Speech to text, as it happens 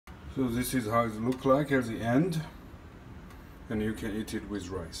So this is how it looks like at the end, and you can eat it with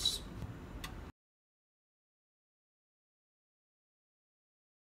rice.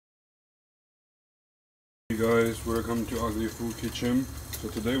 Hey guys, welcome to Ugly Food Kitchen. So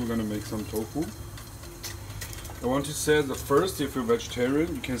today we're gonna make some tofu. I want to say that first, if you're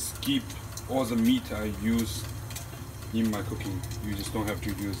vegetarian, you can skip all the meat I use in my cooking. You just don't have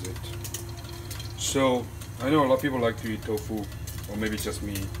to use it. So I know a lot of people like to eat tofu, or maybe just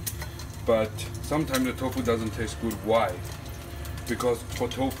me, but sometimes the tofu doesn't taste good. Why? Because for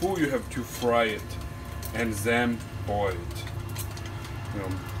tofu you have to fry it and then boil it. You know,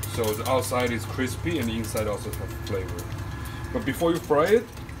 so the outside is crispy and the inside also has flavor. But before you fry it,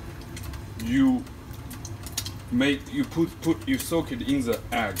 you soak it in the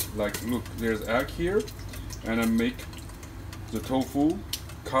egg. Like, look, there's egg here, and I make the tofu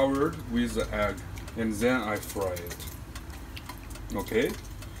covered with the egg, and then I fry it. Okay.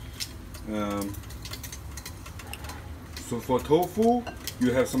 So for tofu,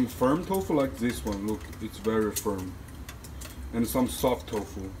 you have some firm tofu like this one. Look, it's very firm, and some soft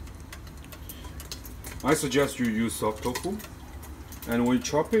tofu. I suggest you use soft tofu, and when you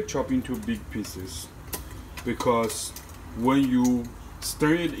chop into big pieces, because when you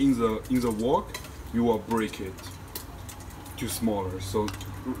stir it in the wok, you will break it to smaller. So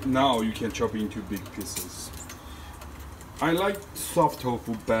now you can chop into big pieces. I like soft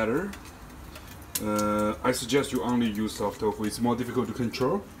tofu better. I suggest you only use soft tofu. It's more difficult to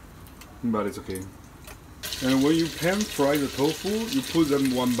control, but it's okay. And when you pan fry the tofu, you put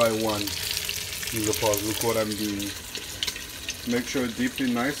them one by one in the pot. Look what I'm doing. Make sure you dip it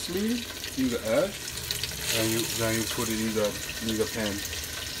nicely in the egg, and then you put it in the pan.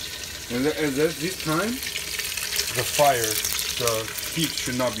 And at this time, the fire, the heat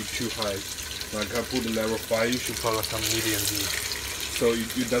should not be too high. Like I put the level 5, you should put like some medium heat, so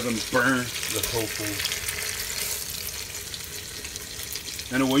it doesn't burn the tofu.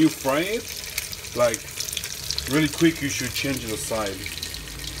 And when you fry it, like really quick, you should change the side.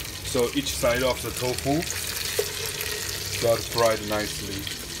 So each side of the tofu got fried nicely.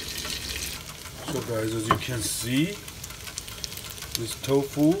 So guys, as you can see, this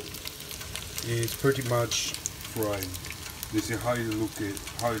tofu is pretty much fried. This is how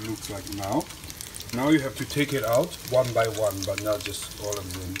it looks like now. Now you have to take it out one by one, but not just all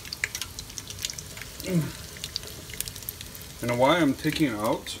of them. And while I'm taking it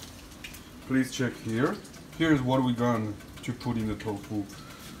out, please check here. Here's what we're going to put in the tofu.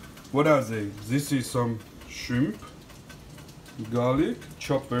 What are they? This is some shrimp, garlic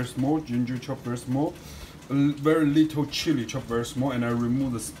chopped very small, ginger chopped very small, very little chili chopped very small, and I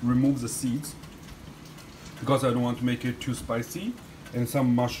remove the seeds because I don't want to make it too spicy, and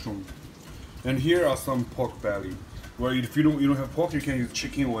some mushroom. And here are some pork belly. Well, if you don't have pork, you can use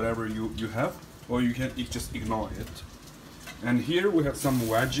chicken or whatever you have, or you can just ignore it. And here we have some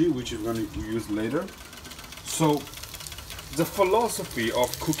veggie, which we're going to use later. So the philosophy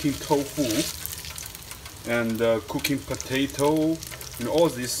of cooking tofu and cooking potato and all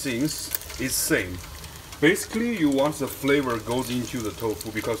these things is same. Basically, you want the flavor goes into the tofu,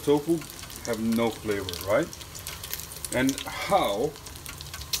 because tofu have no flavor, right? And how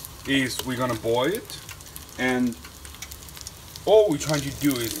is we're gonna boil it, and all we're trying to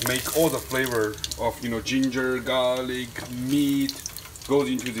do is make all the flavor of, you know, ginger, garlic, meat goes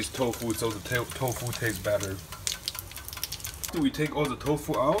into this tofu, so the tofu tastes better. After we take all the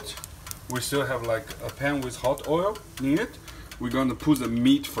tofu out, we still have like a pan with hot oil in it. We're gonna put the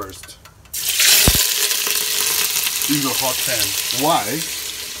meat first in the hot pan. Why?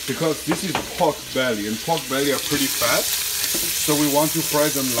 Because this is pork belly, and pork belly are pretty fat, so we want to fry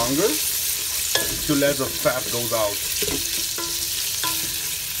them longer to let the fat goes out.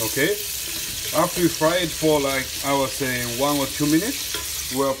 Okay? After you fry it for like, I would say 1 or 2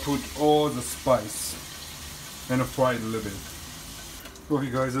 minutes, we'll put all the spice and fry it a little bit. Okay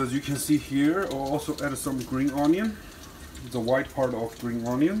guys, as you can see here, I'll also add some green onion, the white part of green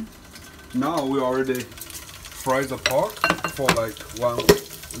onion. Now we already fry the pork for like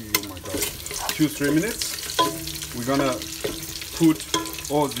 2-3 minutes. We're gonna put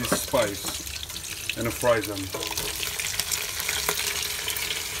all this spice and fry them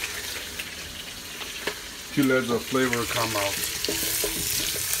to let the flavor come out.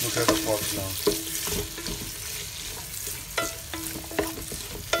 Look at the pork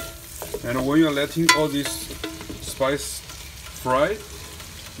now. And when you're letting all this spice fry,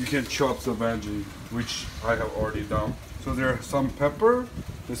 you can chop the veggie, which I have already done. So there's some pepper,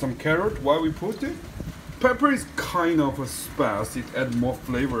 there's some carrot. Why we put it? Pepper is kind of a spice. It adds more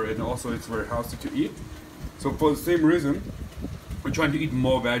flavor, and also it's very healthy to eat. So for the same reason, we we're trying to eat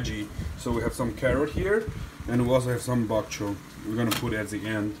more veggie. So we have some carrot here, and we also have some bok choy. We're gonna put it at the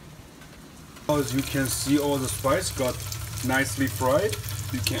end. As you can see, all the spice got nicely fried.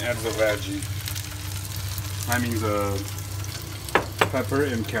 You can add the veggie. I mean the pepper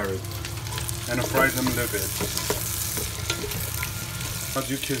and carrot, and fry them a little bit. As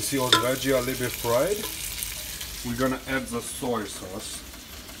you can see, all the veggie are a little bit fried. We're gonna add the soy sauce.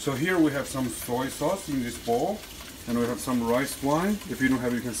 So here we have some soy sauce in this bowl, and we have some rice wine. If you don't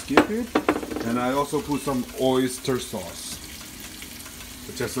have, you can skip it. And I also put some oyster sauce,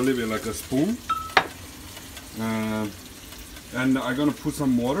 just a little bit, like a spoon. And I'm gonna put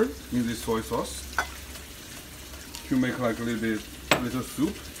some water in this soy sauce to make like a little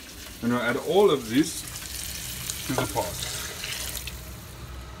soup. And I'll add all of this to the pot.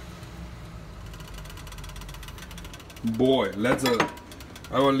 Boy,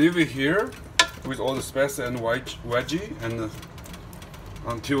 I will leave it here with all the spice and veggie and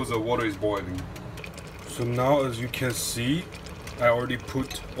until the water is boiling. So now, as you can see, I already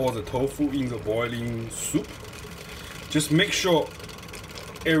put all the tofu in the boiling soup. Just make sure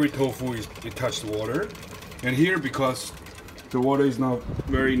every tofu it touched water. And here, because the water is not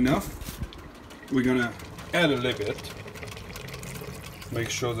very enough, we're gonna add a little bit.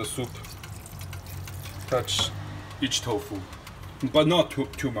 Make sure the soup touch each tofu, but not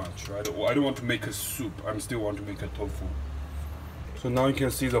too much, right? I don't want to make a soup. I still want to make a tofu. So now you can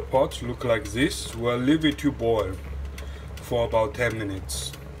see the pot look like this. We'll leave it to boil for about 10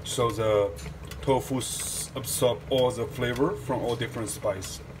 minutes, so the tofu absorb all the flavor from all different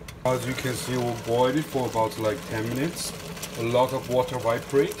spice. As you can see, we'll boil it for about like 10 minutes. A lot of water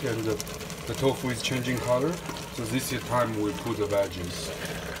evaporate and the tofu is changing color. So this is the time we put the veggies.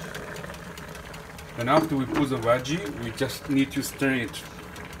 And after we put the veggie, we just need to stir it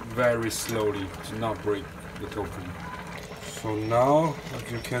very slowly to not break the tofu. So now,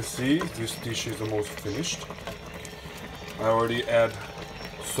 as you can see, this dish is almost finished. I already add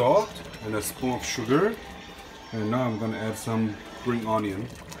salt and a spoon of sugar. And now I'm gonna add some green onion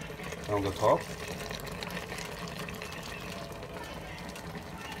on the top.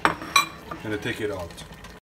 And I take it out.